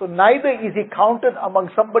 So neither is he counted among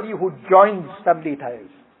somebody who joins family ties.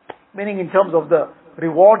 Meaning in terms of the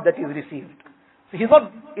reward that is received. So he's not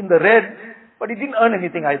in the red, but he didn't earn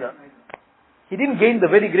anything either. He didn't gain the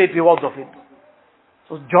very great rewards of it.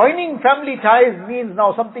 So joining family ties means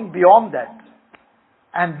now something beyond that.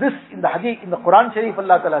 And this in the hadith, in the Quran Sharif,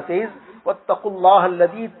 Allah Ta'ala says, وَاتَّقُوا اللَّهَ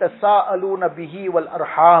الَّذِي تَسَاءَلُونَ بِهِ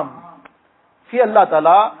وَالْأَرْحَامِ. Fear Allah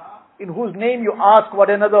Ta'ala, in whose name you ask one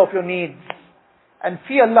another of your needs. And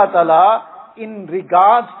fear Allah Ta'ala in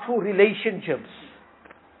regards to relationships.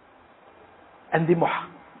 And the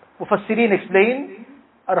Mufassirin explain,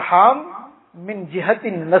 Arham min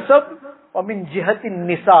jihatin nasab or min jihatin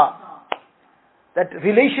nisa. That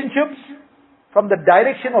relationships from the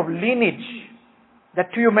direction of lineage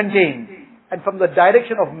that you maintain and from the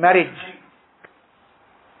direction of marriage.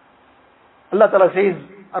 Allah Ta'ala says,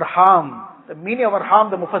 Arham. The meaning of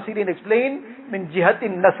Arham, the Mufassirin explain, min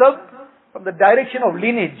jihatin nasab, from the direction of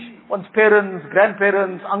lineage. One's parents,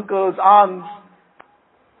 grandparents, uncles, aunts.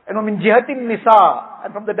 And min jihatin nisa,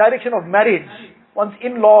 and from the direction of marriage, one's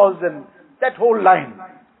in-laws and that whole line.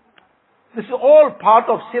 This is all part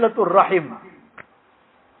of Silatul Rahim.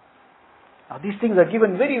 Now these things are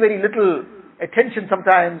given very, very little attention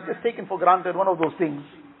sometimes, just taken for granted, one of those things.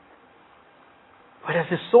 Whereas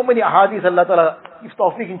there's so many ahadith, Allah Ta'ala, if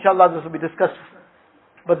tawfiq, inshallah, this will be discussed.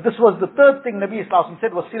 But this was the third thing Nabi Sallallahu Alaihi Wasallam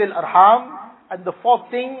said was Silil Arham. And the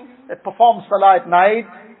fourth thing, that perform salah at night,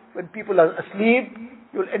 when people are asleep,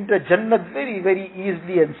 you'll enter Jannah very, very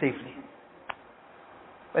easily and safely.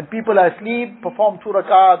 When people are asleep, perform 2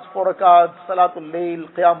 rakats, 4 rakats, Salatul Layl,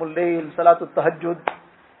 Qiyamul Layl, Salatul Tahajjud.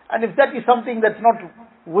 And if that is something that's not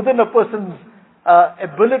within a person's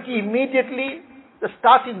ability immediately, the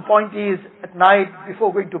starting point is at night,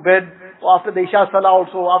 before going to bed, or after the Isha Salah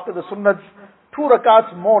also, after the Sunnats, 2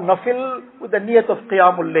 rakats more nafil with the niyat of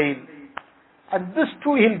Qiyamul Layl. And this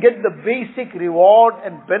too, he'll get the basic reward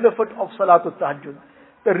and benefit of Salatul Tahajjud.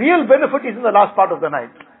 The real benefit is in the last part of the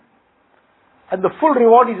night. And the full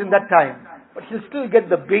reward is in that time. But he'll still get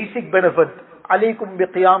the basic benefit. عَلَيْكُمْ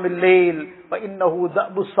بِقِيَامِ اللَّيْلِ فَإِنَّهُ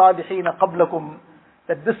دَأْبُ الصَّالِحِينَ قَبْلَكُمْ.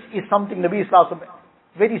 That this is something Nabi Sallallahu Alaihi Wasallam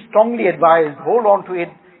very strongly advised. Hold on to it.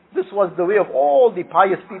 This was the way of all the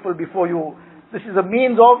pious people before you. This is a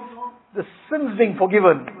means of the sins being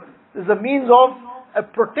forgiven. This is a means of a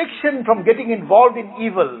protection from getting involved in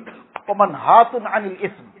evil. وَمَنْهَاتٌ عَنِ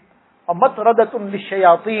الْإِثْمِ وَمَطْرَدَةٌ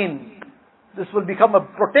لِلشَّيَاطِينَ. This will become a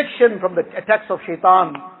protection from the attacks of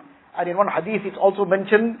shaitan. And in one hadith it's also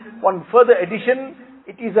mentioned, one further addition,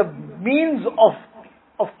 it is a means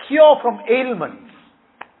of cure from ailments.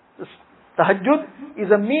 This tahajjud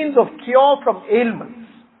is a means of cure from ailments.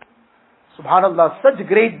 Subhanallah, such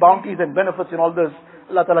great bounties and benefits in all this.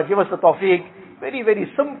 Allah Ta'ala give us the tawfiq. Very,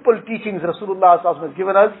 very simple teachings Rasulullah Sallallahu Alaihi Wasallam has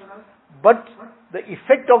given us. But the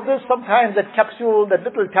effect of this, sometimes that capsule, that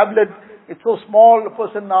little tablet, it's so small, a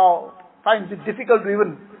person now finds it difficult to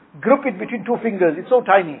even grip it between 2 fingers. It's so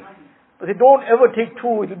tiny. But they don't ever take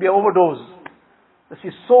 2, it will be an overdose. This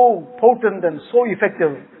is so potent and so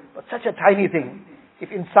effective, but such a tiny thing. If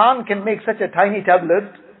insan can make such a tiny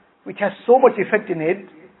tablet, which has so much effect in it,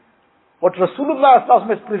 what Rasulullah Sallallahu Alaihi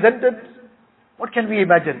Wasallam has presented, what can we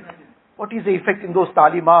imagine? What is the effect in those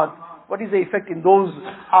talimat? What is the effect in those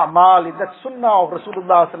a'mal, in that sunnah of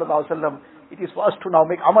Rasulullah Sallallahu Alaihi Wasallam? It is for us to now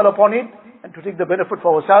make amal upon it, and to take the benefit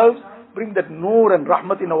for ourselves, bring that noor and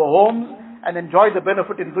rahmat in our homes, and enjoy the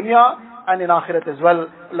benefit in dunya and in akhirat as well.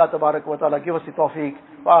 Allah Tabarak wa Ta'ala give us the tawfiq.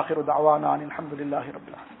 Wa akhiru da'wana and alhamdulillahi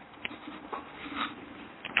rabbil alamin.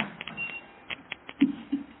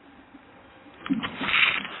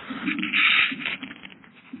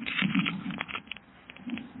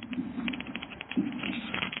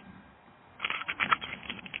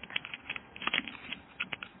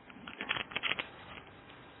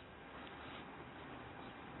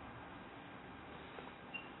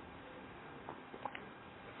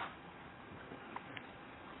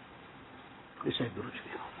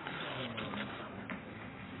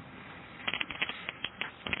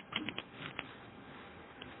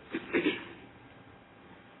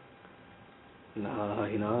 لا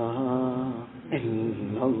إله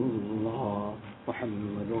إلا الله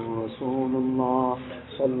محمد رسول الله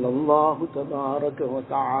صلى الله تبارك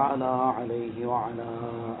وتعالى عليه وعلى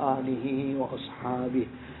آله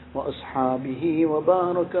وأصحابه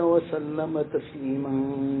وبارك وسلم تسليما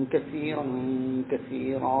كثيرا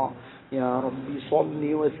كثيرا. يا رب صل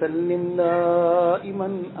وسلم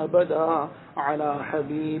دائما أبدا على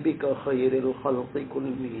حبيبك خير الخلق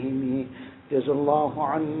كلهم. جزا الله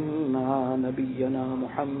عنا نبينا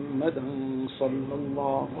محمدا صلى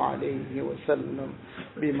الله عليه وسلم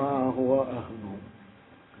بما هو أهله.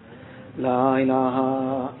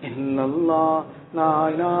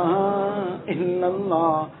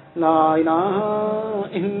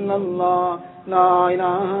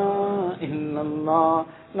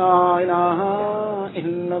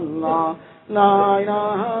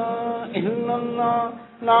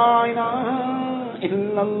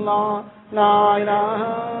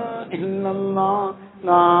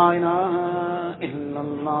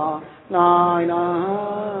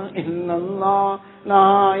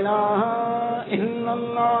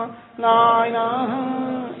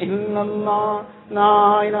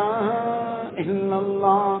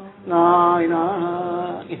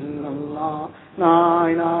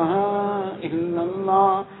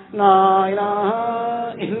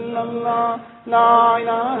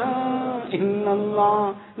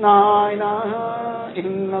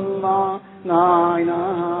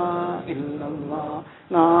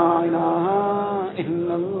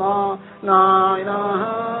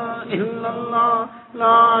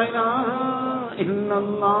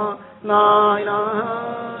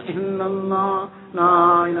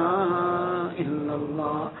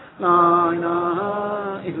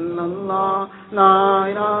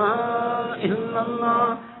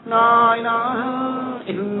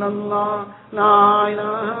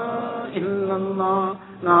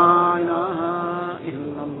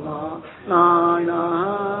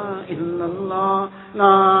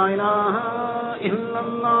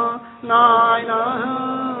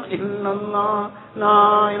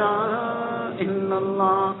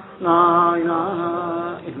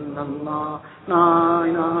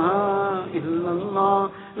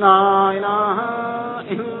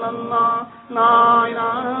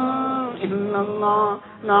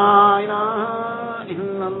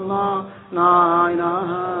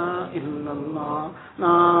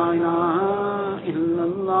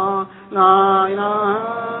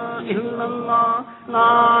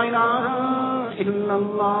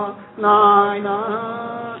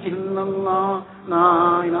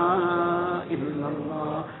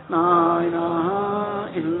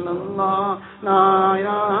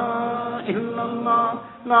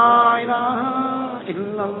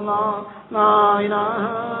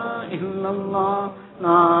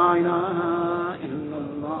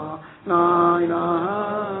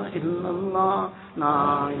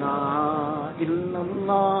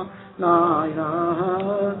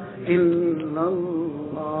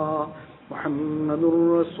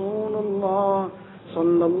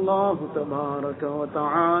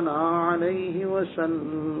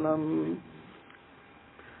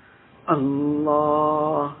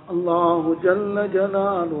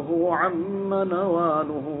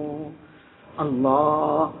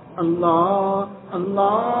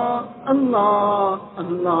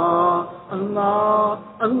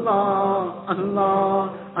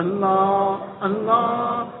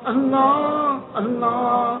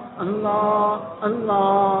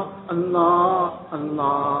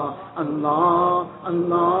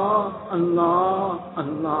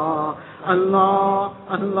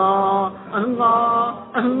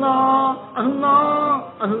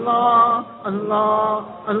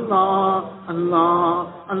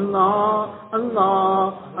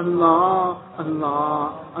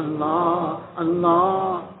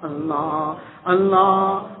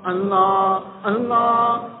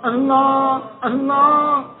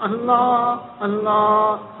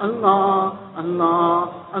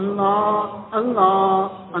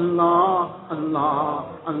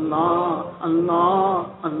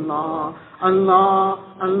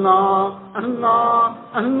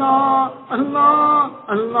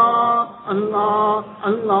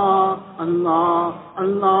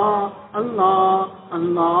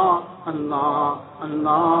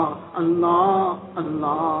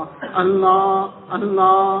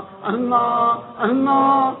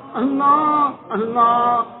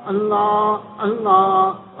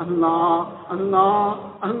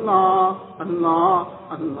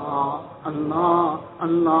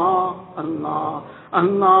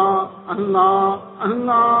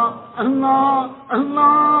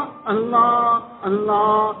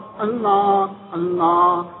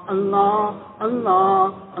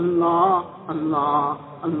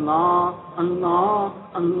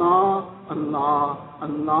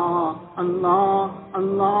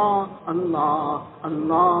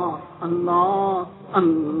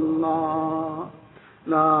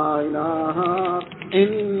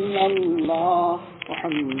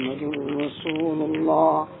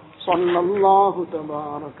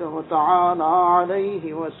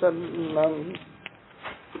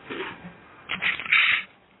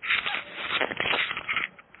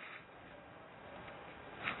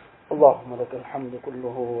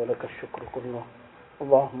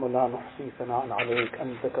 اللهم لا نحصي ثناء عليك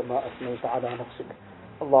أنت كما أثنيت على نفسك.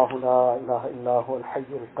 الله لا إله إلا هو الحي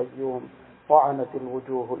القيوم وعنت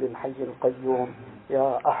الوجوه للحي القيوم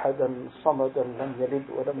يا أحدا صمدا لم يلد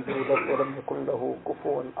ولم يولد ولم يكن له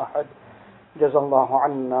كفوا أحد. جزا الله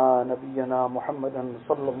عنا نبينا محمدا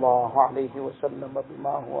صلى الله عليه وسلم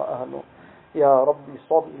بما هو أهله. يا رب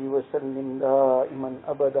صل وسلم دائما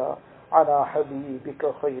أبدا على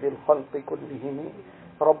حبيبك خير الخلق كلهم.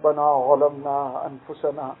 ربنا ظلمنا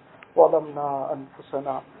أنفسنا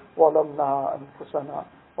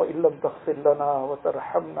وإن لم تغفر لنا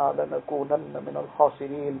وترحمنا لنكونن من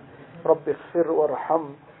الخاسرين. رب اغفر وارحم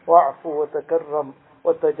واعف وتكرم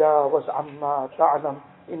وتجاوز عما تعلم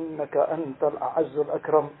إنك أنت الأعز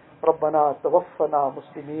الأكرم. ربنا توفنا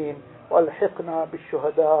مسلمين والحقنا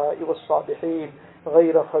بالشهداء والصالحين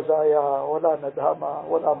غير خزايا ولا ندامى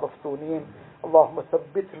ولا مفتونين. اللهم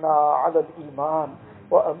ثبتنا على الإيمان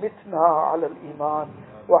وأمتنا على الإيمان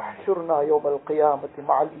واحشرنا يوم القيامة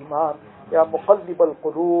مع الإيمان. يا مقلب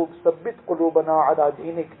القلوب ثبت قلوبنا على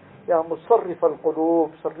دينك. يا مصرف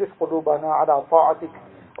القلوب صرف قلوبنا على طاعتك.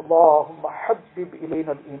 اللهم حبب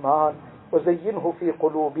إلينا الإيمان وزينه في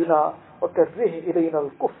قلوبنا وكره إلينا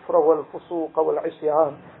الكفر والفسوق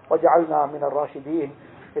والعصيان واجعلنا من الراشدين.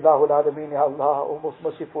 إله العالمين يا Allah, O most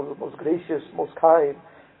merciful, most gracious, most kind,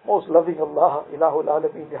 most loving Allah, Ilahul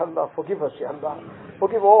Alameen, Ya Allah, forgive us, Ya Allah.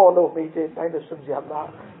 Forgive all our major and minor sins, Ya Allah.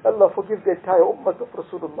 Allah, forgive the entire ummah of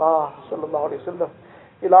Rasulullah sallallahu alayhi wa sallam.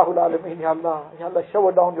 Ilahul Alameen, Ya Allah. Ya Allah,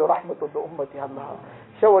 shower down your rahmat on the ummah, Ya Allah.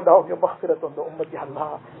 Shower down your maghfirat on the ummah, Ya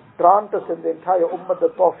Allah. Grant us in the entire ummah the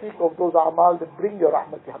tawfiq of those amal that bring your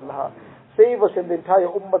rahmat, Ya Allah. Save us in the entire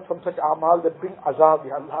ummah from such amal that bring azab,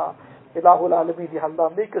 Ya Allah. Ilahul Alameen, Ya Allah,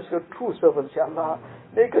 make us your true servants, Ya Allah.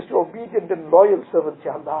 Make us your obedient and loyal servants,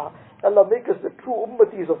 Ya Allah. Ya Allah, make us the true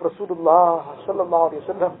ummatis of Rasulullah sallallahu alayhi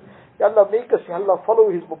wa sallam. Ya Allah, make us, Ya Allah,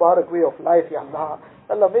 follow his Mubarak way of life, Ya Allah.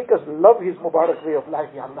 Ya Allah, make us love his Mubarak way of life,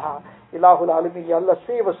 Ya Allah. Ilahul Alameen, Ya Allah,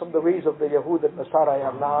 save us from the ways of the Yahud and Nasara,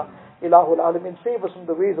 Ya Allah. Ilahul Alameen, save us from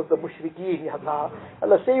the ways of the Mushrikeen, Ya Allah.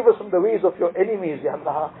 Allah, save us from the ways of your enemies, Ya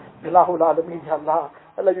Allah. Ilahul Alameen, Ya Allah.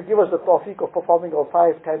 Allah, you give us the tawfiq of performing our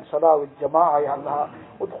 5 times salah with jama'ah, Ya Allah,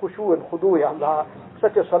 with khushu and khudu, Ya Allah.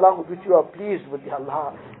 Such a salah with which you are pleased with, Ya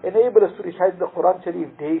Allah. Enable us to recite the Quran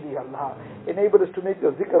Sharif daily, Ya Allah. Enable us to make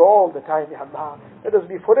your zikr all the time, Ya Allah. Let us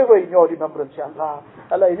be forever in your remembrance, Ya Allah.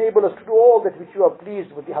 Allah, enable us to do all that which you are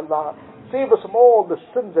pleased with, Ya Allah. Save us from all the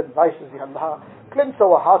sins and vices, Ya Allah. Cleanse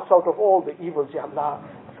our hearts out of all the evils, Ya Allah.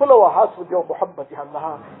 Fill our hearts with your Muhammad, Ya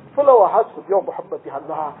Allah. Fill our hearts with your Muhammad, Ya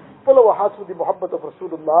Allah. Fill our hearts with the Muhammad of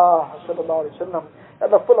Rasulullah sallallahu alayhi wa sallam.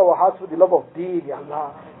 Allah, fill our hearts with the love of deen, Ya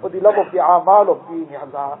Allah. With the love of the amal of deen, Ya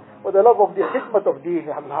Allah. With the love of the khidmat of deen,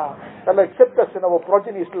 Ya Allah. Allah, accept us in our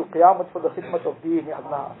progeny till qiyamah for the khidmat of deen, Ya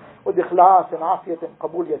Allah. With ikhlas and afiyat and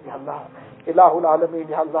qabuliyat, Ya Allah. Ilahul Alameen,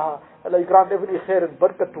 Ya Allah. Allah, you grant every khair and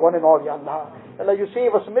barakat to one and all, Ya Allah. Allah, you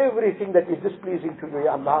save us from everything that is displeasing to you,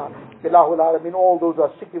 Ya Allah. Ilahul Alameen, all those who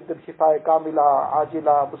are sick, give them shifaa kamila,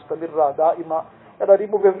 ajila, mustamirra, daima. Allah,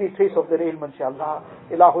 remove every trace of their ailments, Ya Allah.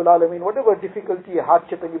 Ilahul Alameen, whatever difficulty,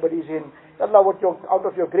 hardship anybody is in, Allah, out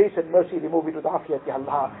of your grace and mercy, remove it with afiyat, Ya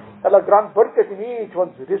Allah. Allah, grant barakat in each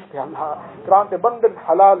one's rizq, Ya Allah. Grant abundant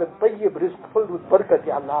halal and tayyib rizq filled with barakat,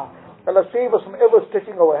 Ya Allah. Allah, save us from ever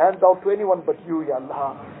stretching our hands out to anyone but you, Ya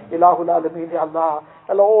Allah. Ilahul Alameen, Ya Allah.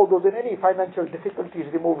 Allah, all those in any financial difficulties,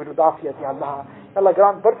 remove it with afiyat, Ya Allah. Allah,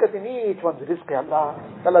 grant barakat in each one's rizq, Ya Allah.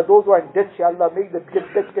 Allah, those who are in debt, Ya Allah, make the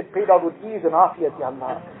debts get paid out with ease and afiyat, Ya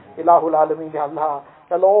Allah. Ilahul Alameen, Ya Allah.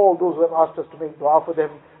 Allah, all those who have asked us to make dua for them,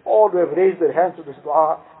 all who have raised their hands to this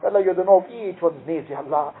dua, Allah, you know of each one's needs, Ya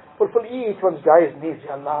Allah. Fulfill each one's jaiz needs,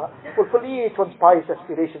 Ya Allah. Fulfill each one's pious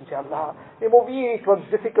aspirations, Ya Allah. Remove each one's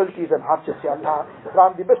difficulties and hardships, Ya Allah.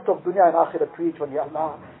 Grant the best of dunya and akhirat to each one, Ya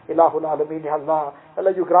Allah. Ilahul Alameen, Ya Allah.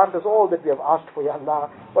 Allah, you grant us all that we have asked for, Ya Allah.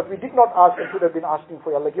 What we did not ask and should have been asking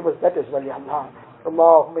for, Ya Allah, give us that as well, Ya Allah.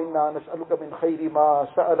 اللهم إنا نسألك من خير ما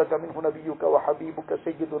سألك منه نبيك وحبيبك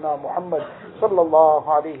سيدنا محمد صلى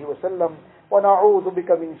الله عليه وسلم ونعوذ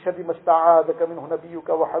بك من شر ما استعاذك منه نبيك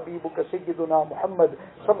وحبيبك سيدنا محمد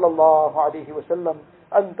صلى الله عليه وسلم.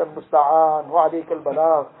 أنت المستعان وعليك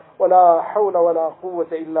البلاغ ولا حول ولا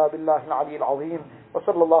قوة إلا بالله العلي العظيم.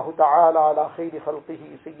 وصلى الله تعالى على خير خلقه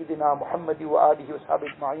سيدنا محمد وآله وصحبه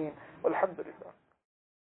أجمعين والحمد لله.